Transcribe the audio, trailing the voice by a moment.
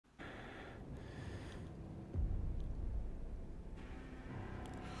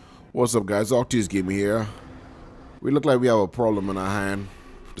What's up, guys? Octis Gaming here. We look like we have a problem in our hand.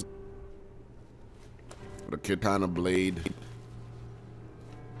 The katana blade.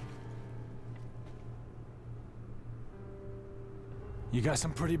 You got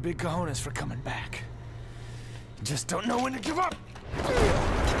some pretty big cojones for coming back. Just don't know when to give up.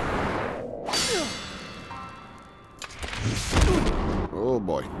 Oh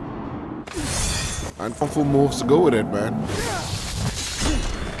boy. And full moves to go with it, man.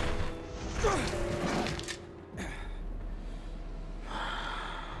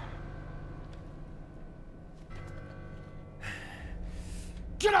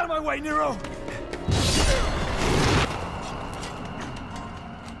 Get out of my way, Nero!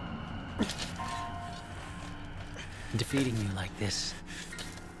 Defeating you like this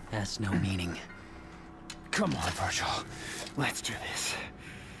has no meaning. Come on, Virgil. Let's do this.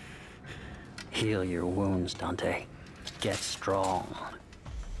 Heal your wounds, Dante. Get strong.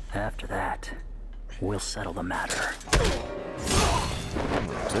 After that, we'll settle the matter.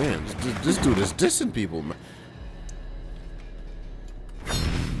 Damn, this dude is dissing people, man.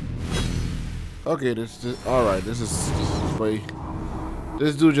 Okay, alright, this is way.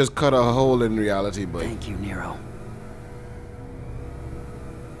 This dude just cut a hole in reality, but Thank you, Nero.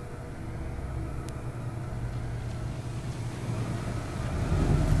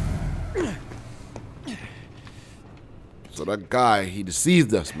 so that guy, he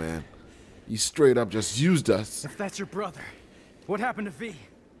deceived us, man. He straight up just used us. If that's your brother, what happened to V?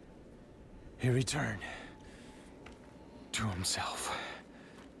 He returned to himself.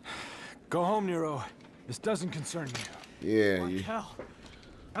 Go home, Nero. This doesn't concern you. Yeah, Like hell.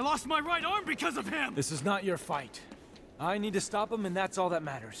 I lost my right arm because of him! This is not your fight. I need to stop him, and that's all that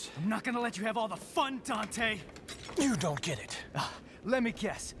matters. I'm not gonna let you have all the fun, Dante. You don't get it. Let me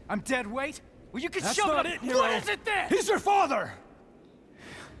guess. I'm dead weight? Well, you can That's shove not it. it, Nero. What is it then? He's your father!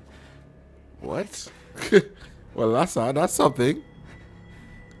 What? Well, that's something.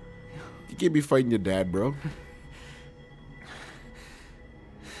 You can't be fighting your dad, bro.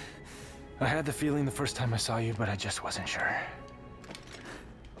 I had the feeling the first time I saw you, but I just wasn't sure.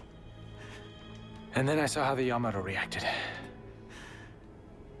 And then I saw how the Yamato reacted.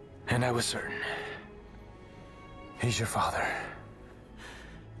 And I was certain. He's your father.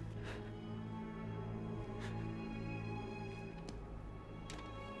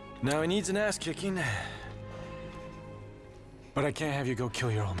 Now he needs an ass kicking. But I can't have you go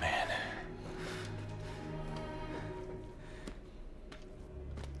kill your old man.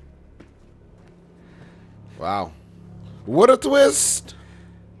 Wow. What a twist!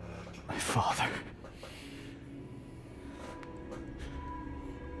 My father.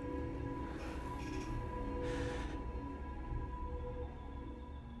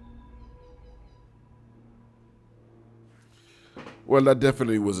 Well, that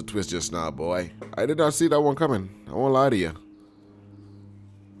definitely was a twist just now, boy. I did not see that one coming. I won't lie to you.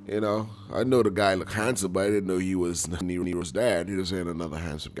 You know, I know the guy looked handsome, but I didn't know he was Nero's dad. He just ain't another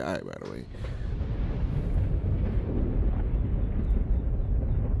handsome guy, by the way.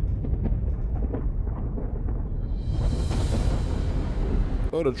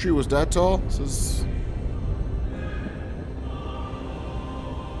 Oh, the tree was that tall? This is...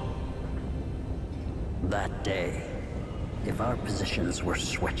 That day, if our positions were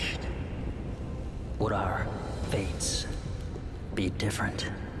switched, would our fates be different?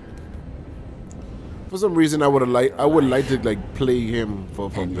 For some reason, I would like to like play him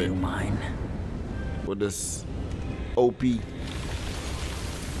for a And bit you mine? with this OP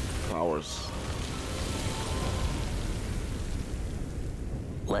powers.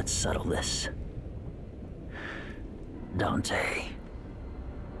 Let's settle this. Dante.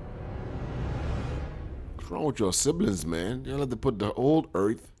 What's wrong with your siblings, man? Y'all have to put the old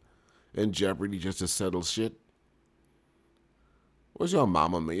Earth in jeopardy just to settle shit. Where's your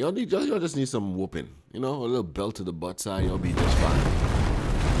mama, man? Y'all just need some whooping. You know, a little belt to the butt side, y'all be just fine.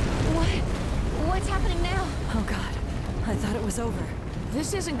 What's happening now? Oh God, I thought it was over.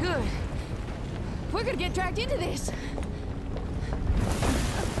 This isn't good. We're gonna get dragged into this.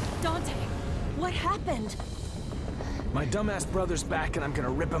 Dante, what happened? My dumbass brother's back, and I'm gonna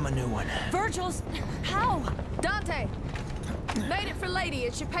rip him a new one. Virgil's... How? Dante! Made it for Lady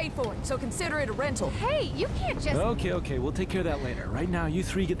and she paid for it, so consider it a rental. Hey, you can't just... Okay, we'll take care of that later. Right now, you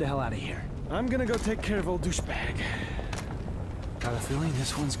three get the hell out of here. I'm gonna go take care of old douchebag. Got a feeling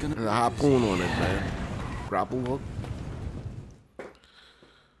this one's gonna... There's a harpoon on it, man. Grapple hook.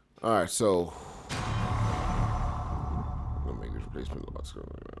 Alright, so... I'll make this replacement.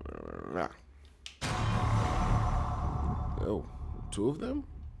 Oh, two of them?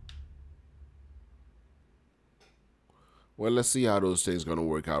 Well, let's see how those things gonna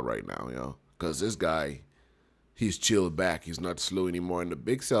work out right now, you know. Cause this guy, he's chilled back. He's not slow anymore, and the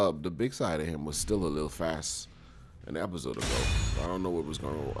big side of him was still a little fast an episode ago. I don't know what was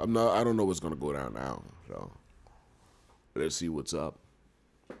gonna. I don't know what's gonna go down now. So let's see what's up.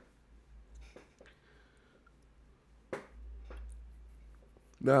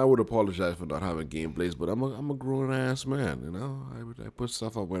 Now I would apologize for not having gameplays, but I'm a grown ass man, you know. I put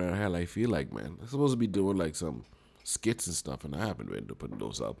stuff up when the hell I feel like, man. I'm supposed to be doing like some skits and stuff, and I haven't been putting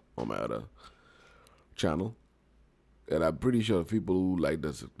those up on my other channel. And I'm pretty sure people who like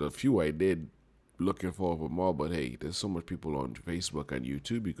the few I did looking forward for more, but hey, there's so much people on Facebook and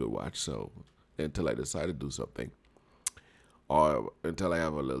YouTube you could watch, so until I decide to do something, or until I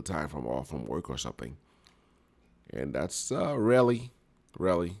have a little time off from work or something. And that's really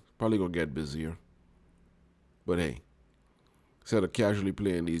probably gonna get busier. But hey, instead of casually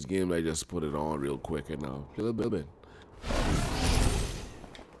playing these games, I just put it on real quick and now play a little bit.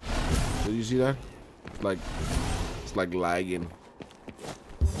 Did you see that? It's like lagging.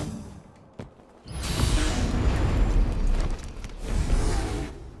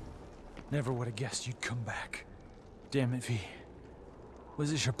 Never would have guessed you'd come back. Damn it, V.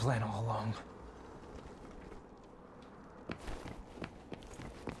 Was this your plan all along?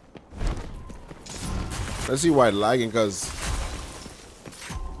 Let's see why it's lagging, because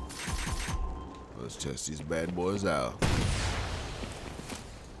let's test these bad boys out.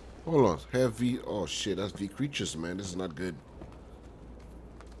 Hold on, have V. Oh shit, that's V creatures, man. This is not good.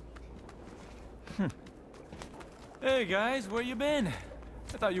 Hey guys, where you been?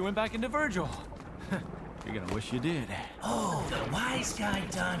 I thought you went back into Virgil. You're gonna wish you did. Oh, the wise guy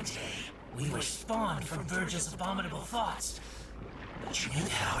Dante. We were spawned from Virgil's abominable thoughts. But you knew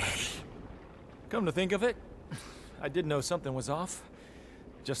that already. Come to think of it, I did know something was off.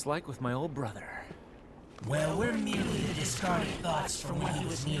 Just like with my old brother. Well, we're merely the discarded thoughts from when he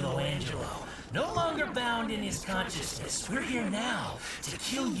was Michelangelo. No longer bound in his consciousness. We're here now to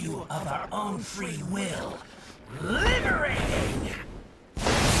kill you of our own free will. Liberating!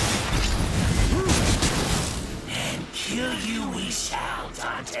 And kill you we shall,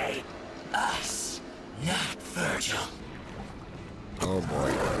 Dante. Us, not Virgil. Oh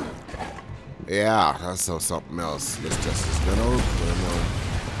boy. Yeah, that's something else. Let's test this gun out.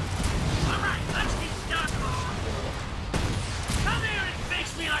 Alright, let's get started. Come here and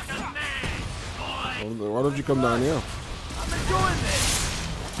face me like a man, boy. Why don't you come down here? I've been doing this.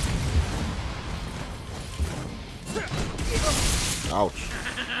 Ouch.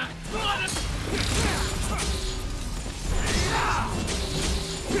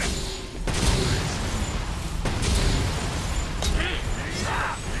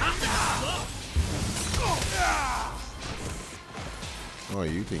 Oh,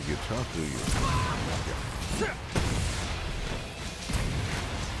 you think you're tough, do you?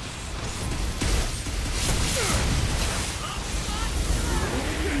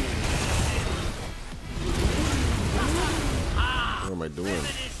 What am I doing?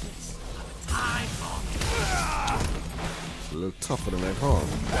 It's a little tougher than that, huh?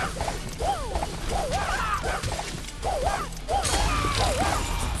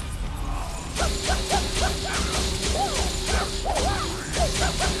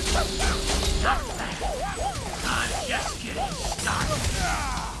 I'm just getting started.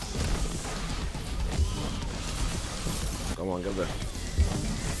 Come on, get there.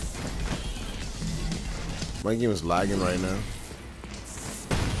 My game is lagging right now.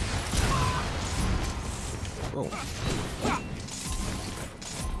 Oh.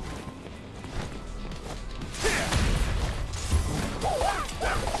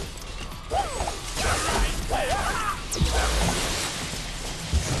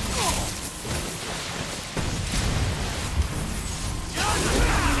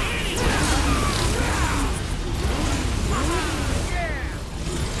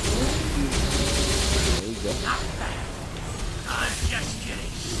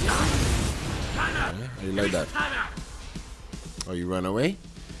 You like that? Oh, you ran away?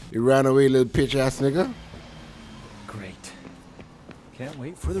 You ran away, little bitch ass nigga? Great. Can't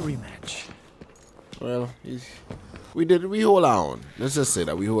wait for the rematch. Well, we hold on. Let's just say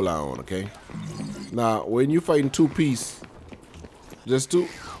that we hold on, okay? Now, when you fighting two piece, just two.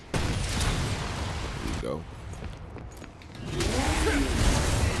 There you go.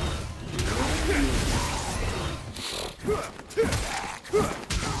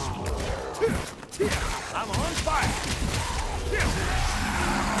 I'm on fire.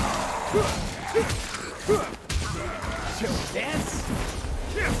 Dance.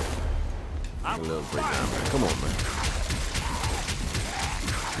 A little breakdown, man. Come on, man.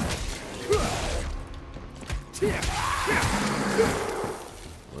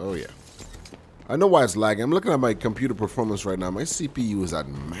 Oh yeah. I know why it's lagging. I'm looking at my computer performance right now. My CPU is at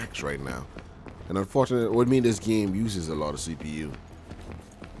max right now. And unfortunately, it would mean this game uses a lot of CPU.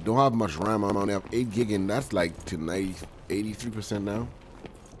 Don't have much RAM. I only have 8 gig, and that's like to 83% now.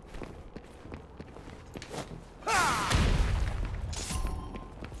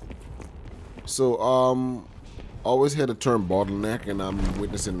 So, always had a term bottleneck, and I'm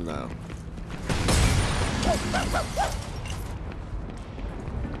witnessing it now.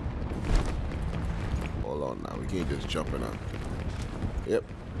 Hold on now, we can't just jump in on. Yep,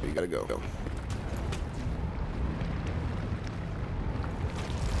 we gotta go.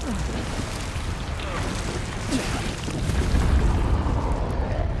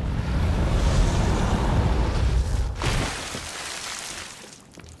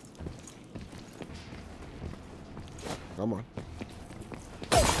 Come on.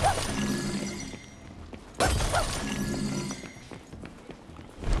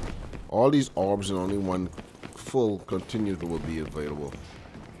 All these orbs and only one full continuous will be available.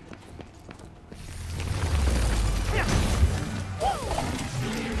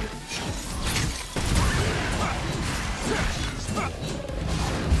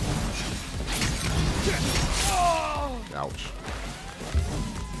 Ouch.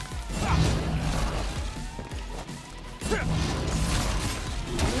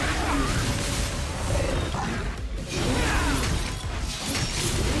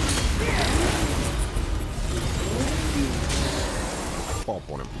 Pop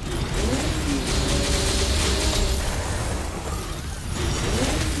on him.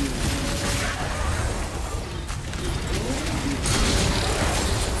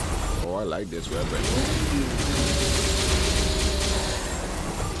 Oh, I like this weapon.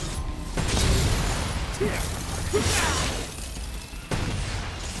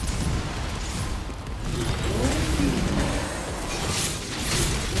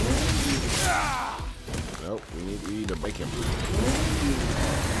 Nope, we need to break him.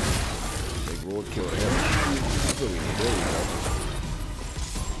 Big roll kill him. That's what we need. There we go.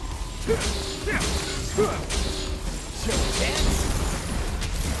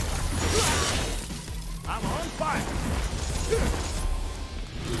 I'm on fire.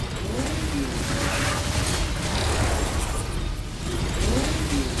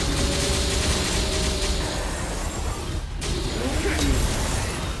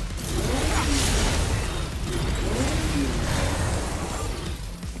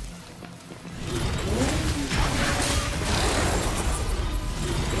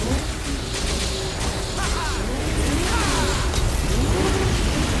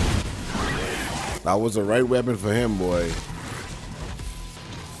 That was the right weapon for him, boy.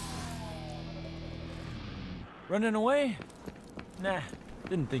 Running away? Nah,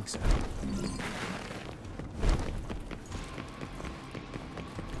 didn't think so.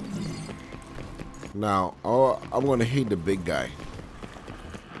 Now, I'm gonna hit the big guy.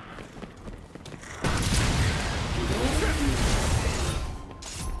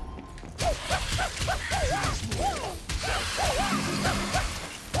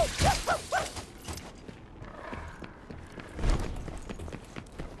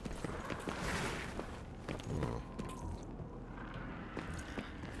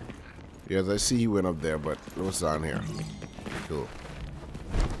 Yes, I see he went up there, but what's down here? Cool.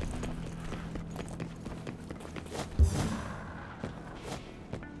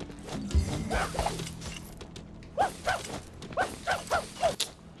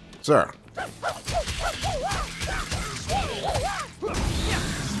 Sir.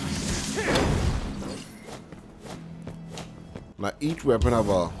 Now each weapon have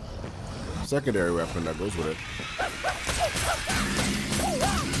a secondary weapon that goes with it.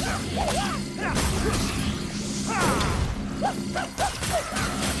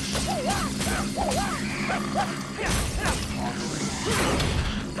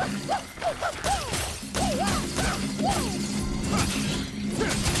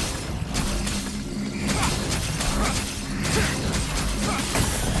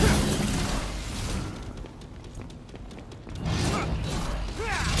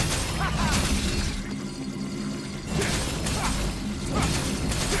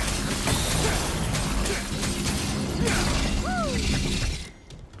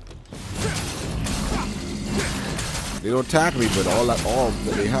 They don't attack me, but all that orb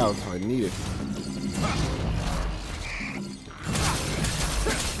that they have, I need it.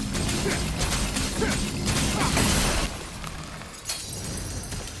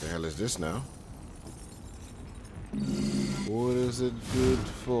 What the hell is this now? What is it good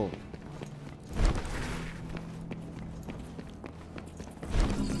for?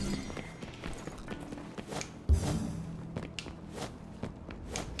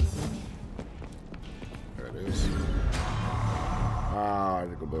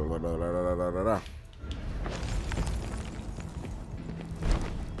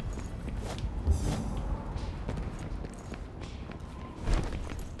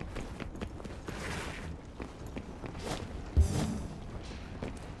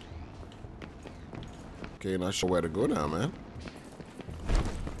 Okay, not sure where to go now, man.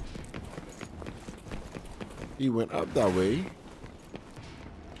 He went up that way.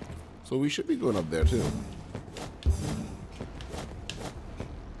 So we should be going up there too.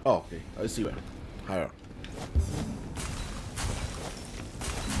 Oh, okay. I see where. Higher.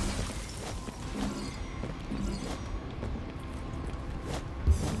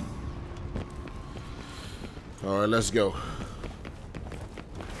 Alright, let's go.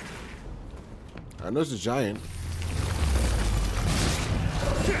 I know it's a giant.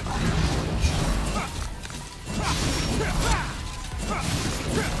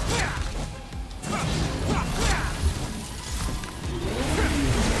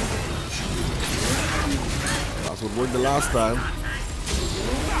 That's what worked the last time.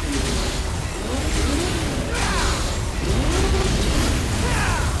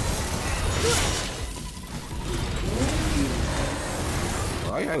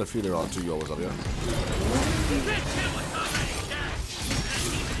 I had a feeling all two of y'all was up here.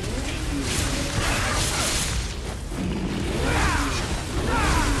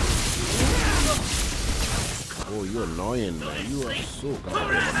 Oh, you're annoying, man. You are so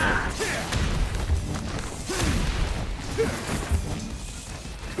goddamn annoying.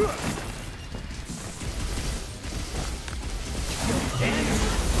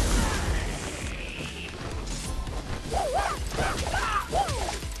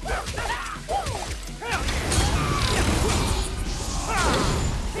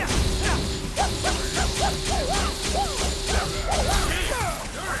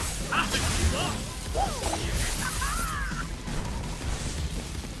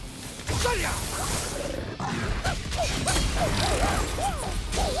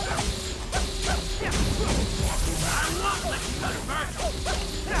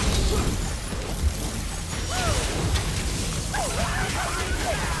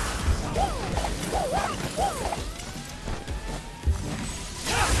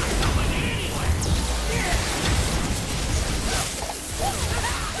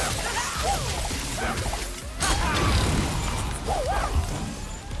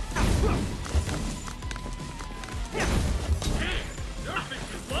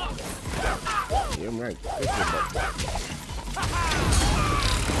 Damn right.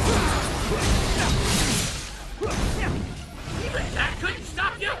 Even that couldn't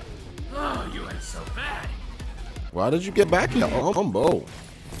stop you? Oh, you ain't so bad. Why did you get back here? Oh, combo.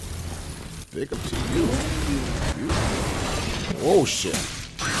 Pick up to you. Oh shit.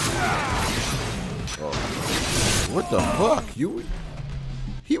 Oh. What the fuck?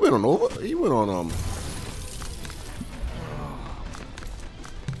 He went on over? He went on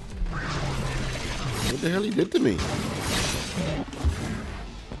What the hell he did to me?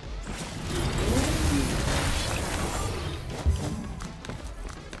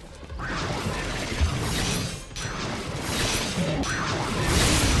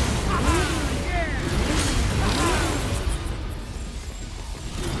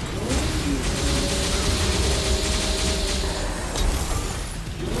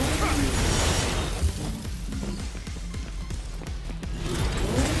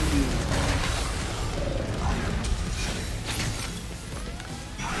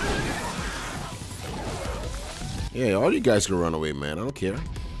 Yeah, all you guys can run away, man. I don't care.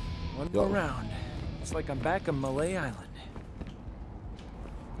 One more round. It's like I'm back on Malay Island.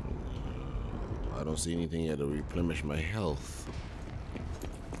 I don't see anything here to replenish my health.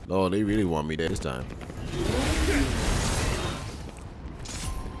 No, they really want me there this time.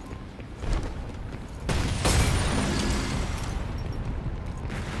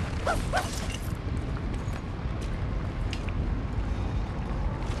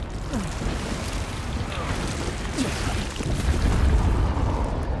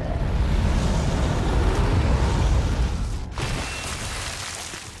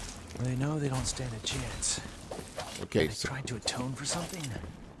 They know they don't stand a chance. Okay, Are they so trying to atone for something?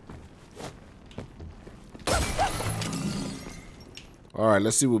 alright,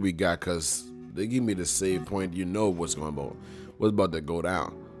 let's see what we got, cause they give me the save point. You know what's about to go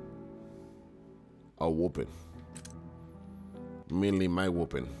down. A whooping. Mainly my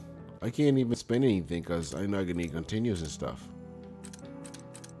whooping. I can't even spend anything because I know I can need continues and stuff.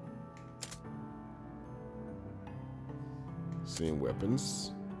 Same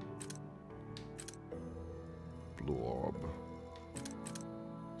weapons. Blue orb.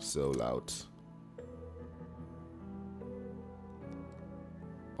 Soul out.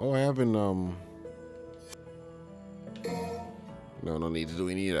 Oh, I haven't, no need to do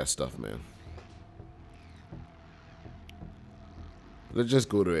any of that stuff, man. Let's just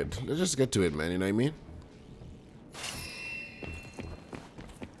go to it. Let's just get to it, man. You know what I mean?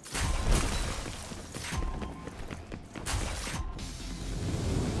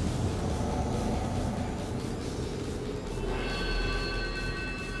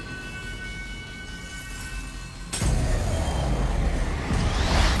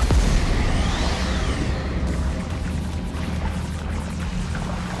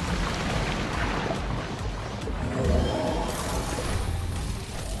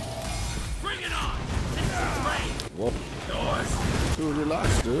 Dude,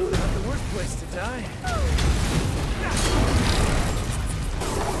 relax, dude. Not the worst place to die.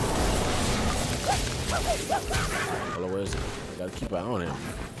 Hello, where's it? I gotta keep an eye on him.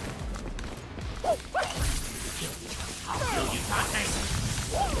 I'll kill you, Dante.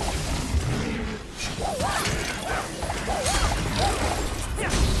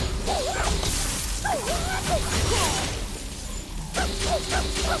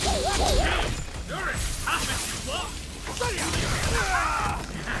 You're as tough as you look.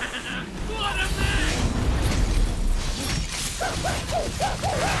 What a thing!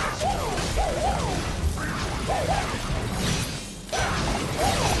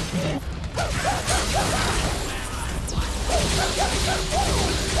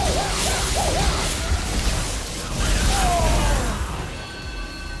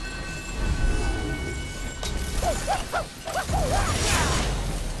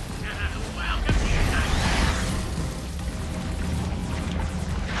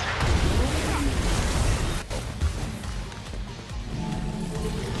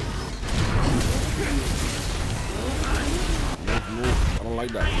 I don't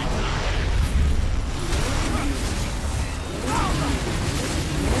like that.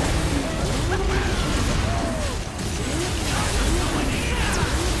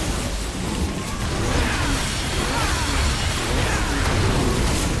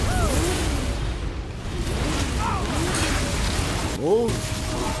 Oh.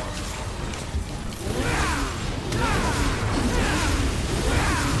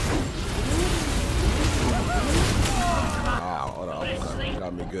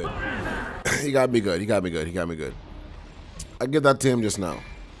 Got me good. He got me good. He got me good. He got me good. I give that to him just now.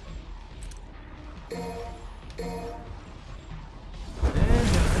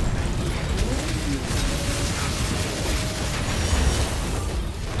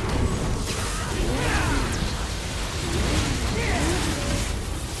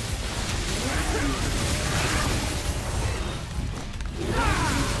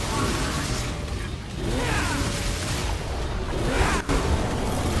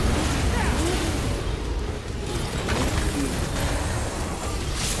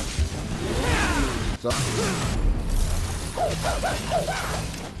 So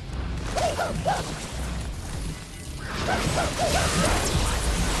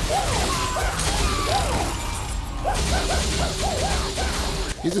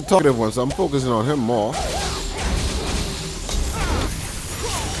he's a talkative one, so I'm focusing on him more.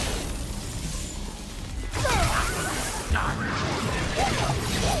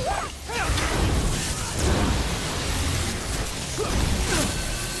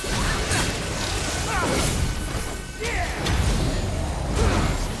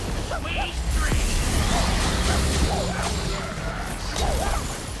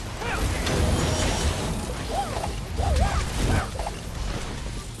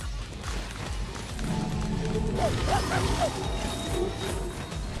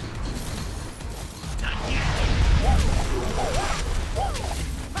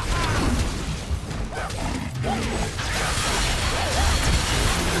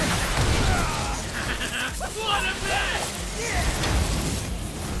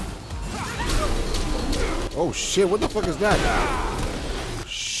 Oh shit, what the fuck is that?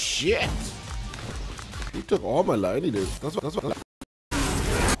 Shit. He took all my life. He did. That's what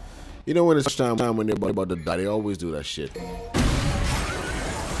you know when it's time when they're about to die, they always do that shit.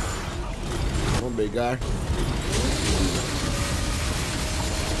 Come on, big guy.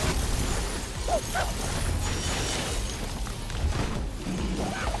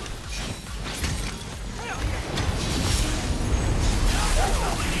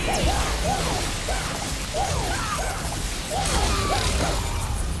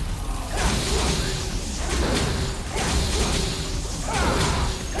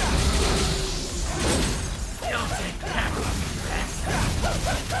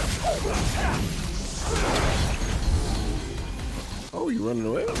 Oh, you running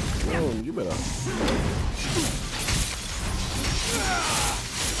away? Oh, you better.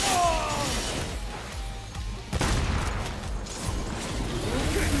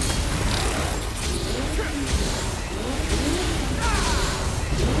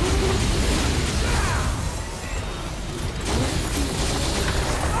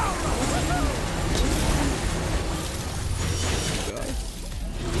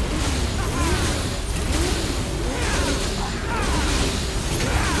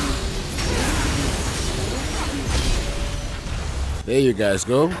 There you guys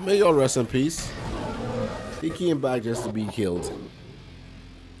go. May y'all rest in peace. He came back just to be killed.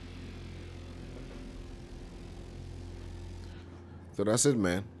 So that's it,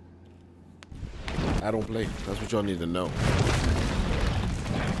 man. I don't play. That's what y'all need to know.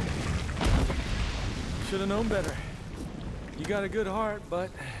 Should have known better. You got a good heart,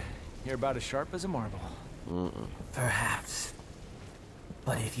 but you're about as sharp as a marble. Perhaps.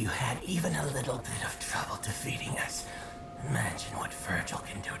 But if you had even a little bit of trouble defeating us, imagine what Virgil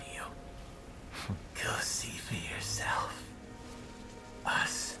can do to you. Go see for yourself.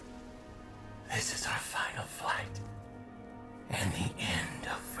 Us. This is our final fight. And the end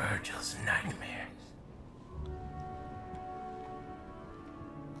of Virgil's nightmares.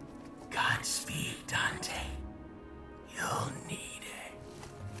 Godspeed, Dante. You'll need it.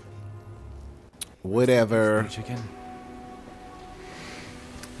 Whatever. Chicken.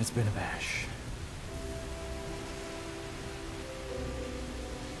 It's been a bash.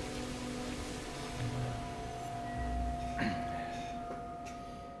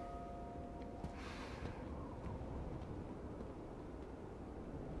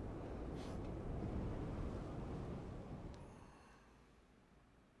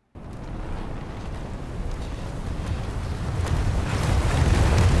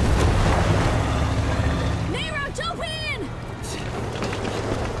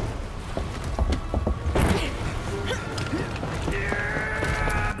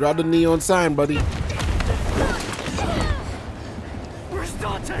 Grab the neon sign, buddy. Where's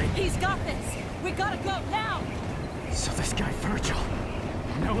Dante? He's got this. We gotta go now. So this guy Virgil.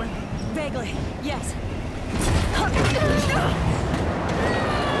 You know him? Vaguely, yes.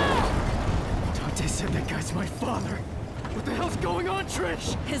 Dante said that guy's my father. What the hell's going on,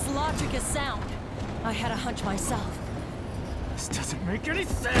 Trish? His logic is sound. I had a hunch myself. This doesn't make any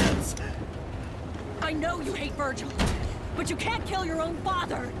sense. I know you hate Virgil, but you can't kill your own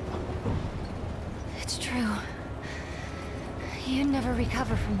father. It's true. You'd never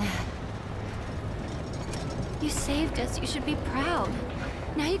recover from that. You saved us. You should be proud.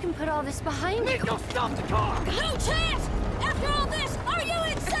 Now you can put all this behind you. Go stop the car! No chance! After all this, are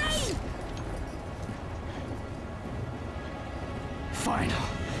you insane? Fine.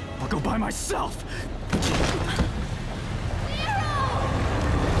 I'll go by myself.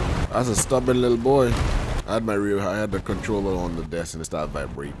 That's a stubborn little boy. I had the controller on the desk and it started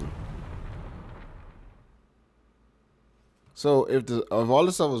vibrating. So if all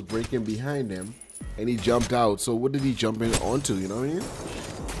the stuff was breaking behind him and he jumped out, so what did he jump in onto, you know what I mean?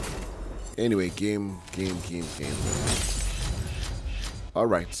 Anyway, game.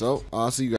 Alright, so I'll see you guys.